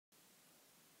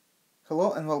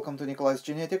Hello and welcome to Nikolai's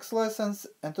genetics lessons,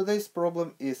 and today's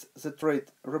problem is the trait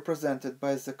represented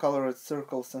by the colored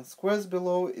circles and squares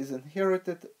below is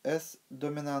inherited as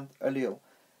dominant allele.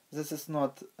 This is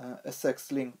not a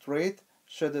sex-linked trait.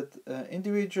 Shaded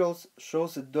individuals show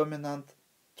the dominant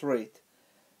trait.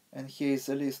 And here is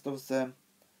a list of the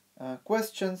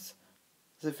questions.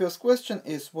 The first question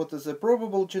is, what is the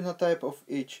probable genotype of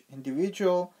each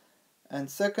individual? And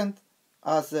second,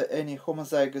 are there any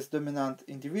homozygous dominant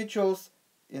individuals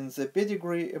in the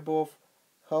pedigree above?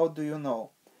 How do you know?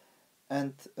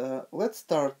 And let's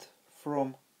start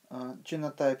from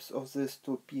genotypes of these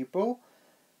two people.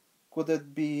 Could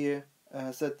it be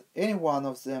that any one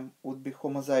of them would be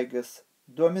homozygous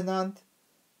dominant?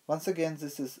 Once again,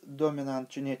 this is dominant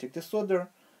genetic disorder.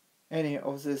 Any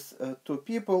of these two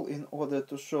people, in order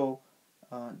to show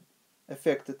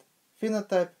affected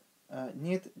phenotype,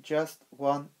 need just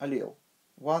one allele,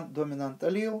 one dominant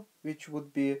allele, which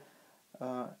would be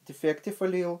defective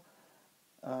allele,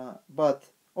 but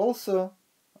also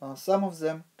some of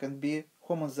them can be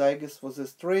homozygous for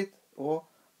this trait or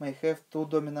may have two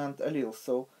dominant alleles.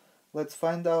 So let's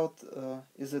find out,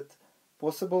 is it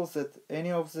possible that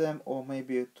any of them or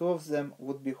maybe two of them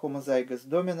would be homozygous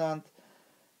dominant?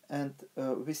 And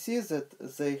we see that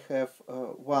they have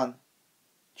one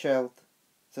child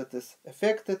that is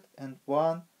affected and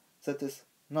one that is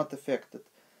not affected.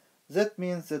 That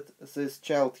means that this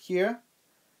child here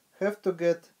have to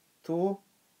get two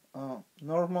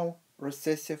normal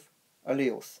recessive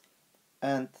alleles.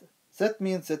 And that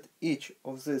means that each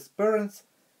of these parents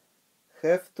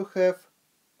have to have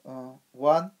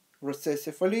one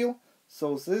recessive allele.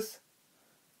 So this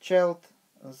child,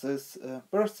 this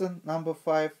person, number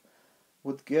 5,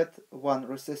 would get one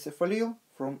recessive allele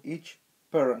from each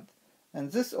parent.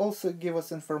 And this also gives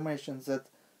us information that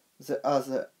the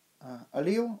other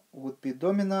allele would be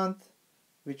dominant,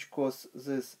 which causes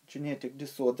this genetic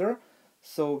disorder.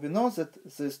 So we know that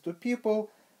these two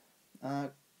people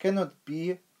cannot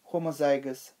be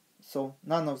homozygous. So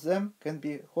none of them can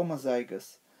be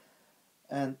homozygous.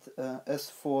 And as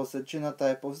for the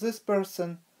genotype of this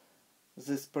person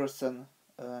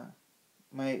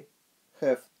may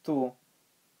have two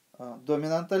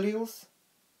dominant alleles,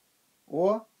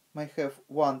 or may have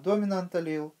one dominant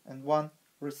allele and one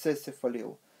recessive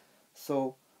allele.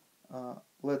 So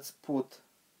let's put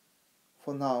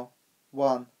for now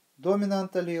one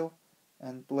dominant allele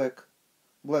and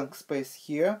blank space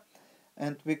here,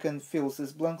 and we can fill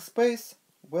this blank space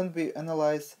when we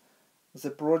analyze the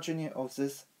progeny of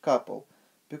this couple,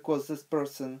 because this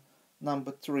person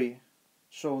number 3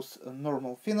 shows a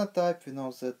normal phenotype. We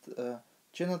know that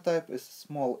genotype is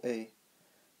small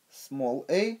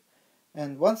a,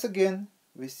 and once again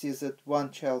we see that one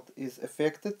child is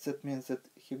affected. That means that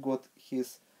he got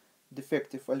his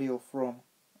defective allele from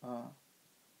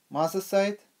mother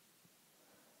side,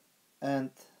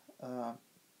 and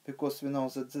because we know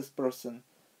that this person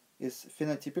is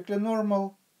phenotypically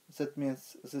normal, that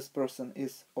means this person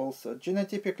is also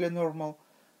genotypically normal.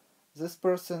 This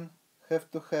person have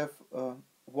to have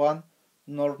one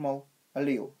normal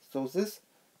allele. So this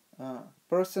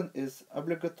person is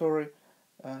obligatory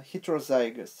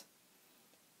heterozygous.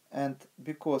 And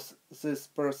because this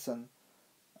person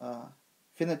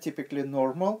phenotypically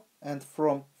normal, and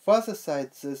from father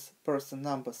side this person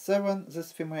number 7,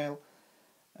 this female,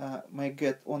 may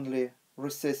get only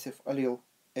recessive allele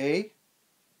A.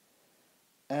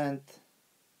 And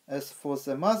as for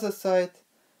the mother side,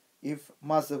 if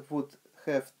mother would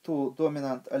have two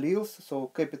dominant alleles, so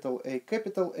capital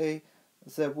A,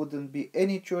 there wouldn't be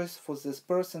any choice for this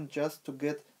person just to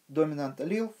get dominant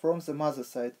allele from the mother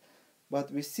side. But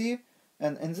we see,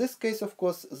 and in this case of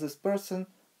course this person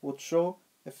would show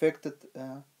affected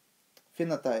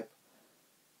phenotype.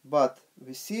 But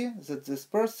we see that this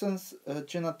person's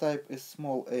genotype is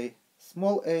small a.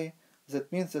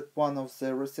 That means that one of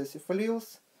the recessive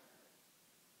alleles,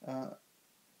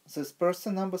 this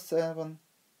person number 7,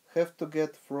 have to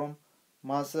get from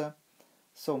mother.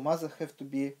 So mother have to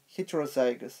be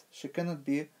heterozygous. She cannot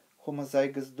be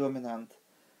homozygous dominant.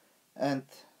 And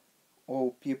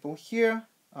all people here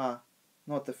are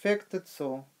not affected.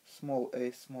 So small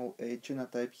a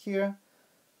genotype here,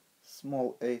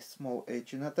 small a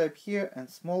genotype here, and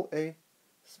small a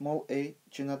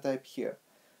genotype here.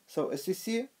 So as you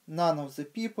see, none of the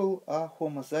people are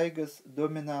homozygous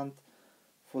dominant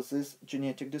for this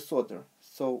genetic disorder.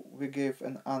 So we gave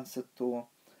an answer to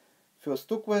first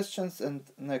two questions. And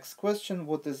next question,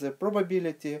 what is the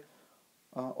probability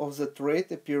of the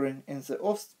trait appearing in the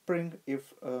offspring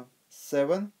if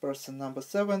person number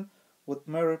 7 would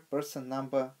marry person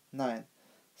number 9?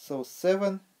 So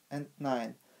 7 and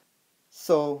 9.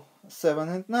 So 7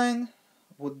 and 9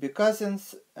 would be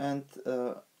cousins, and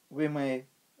we may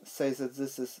say that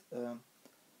this is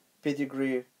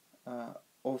pedigree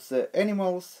of the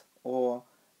animals, or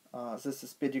this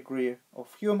is pedigree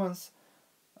of humans,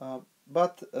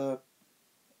 but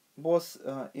both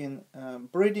in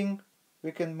breeding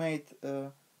we can make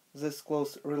these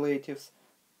close relatives,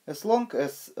 as long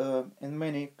as in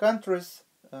many countries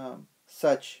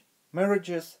such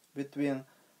marriages between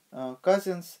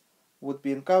cousins would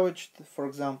be encouraged, for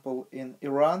example in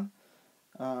Iran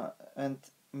and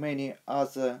many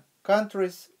other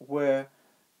countries where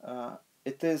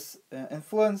it is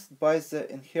influenced by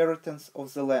the inheritance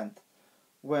of the land.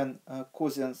 When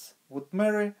cousins would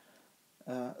marry,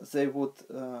 they would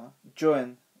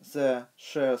join the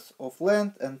shares of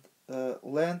land, and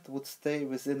land would stay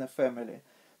within a family.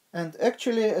 And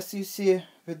actually, as you see,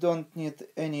 we don't need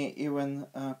any even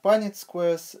Punnett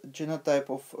squares. Genotype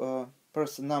of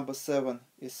person number 7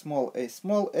 is small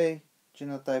a.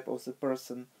 Genotype of the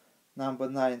person number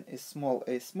 9 is small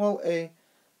a.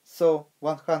 So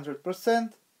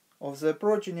 100% of the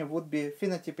progeny would be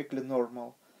phenotypically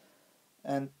normal.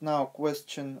 And now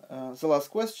question, the last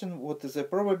question: what is the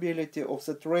probability of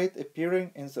the trait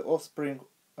appearing in the offspring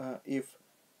if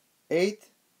 8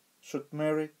 should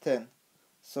marry 10?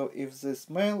 So if this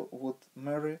male would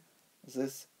marry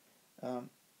this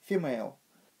female.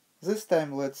 This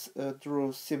time let's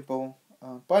draw simple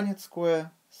Punnett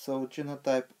square. So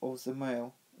genotype of the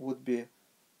male would be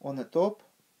on the top,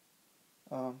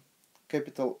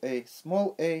 capital A,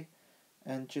 small a,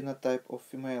 and genotype of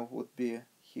female would be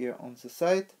here on the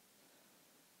side.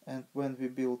 And when we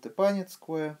build a Punnett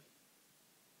square,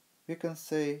 we can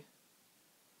say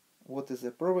what is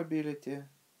the probability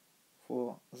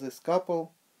for this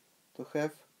couple to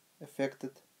have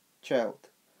affected child,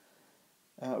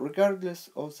 regardless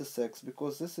of the sex,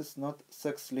 because this is not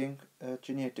sex-linked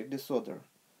genetic disorder.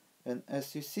 And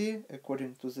as you see,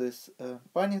 according to this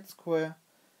Punnett square,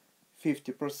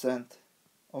 50%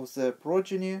 of the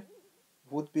progeny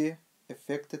would be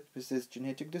affected with this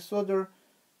genetic disorder,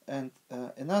 and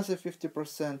another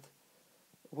 50%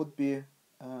 would be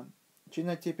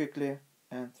genotypically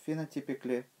and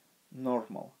phenotypically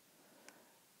normal.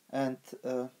 And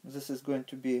this is going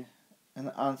to be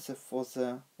an answer for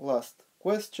the last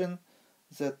question,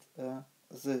 that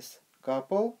this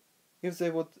couple, if they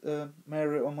would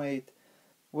marry or mate,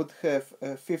 would have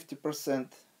 50%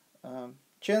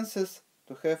 chances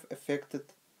to have affected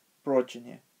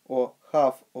progeny, or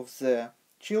half of the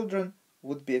children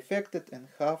would be affected and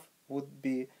half would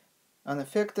be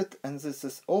unaffected. And this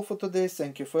is all for today.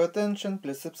 Thank you for your attention.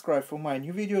 Please subscribe for my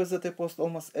new videos that I post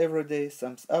almost every day.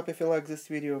 Thumbs up if you like this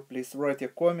video. Please write your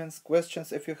comments,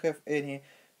 questions if you have any.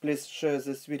 Please share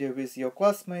this video with your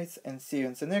classmates, and see you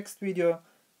in the next video.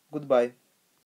 Goodbye.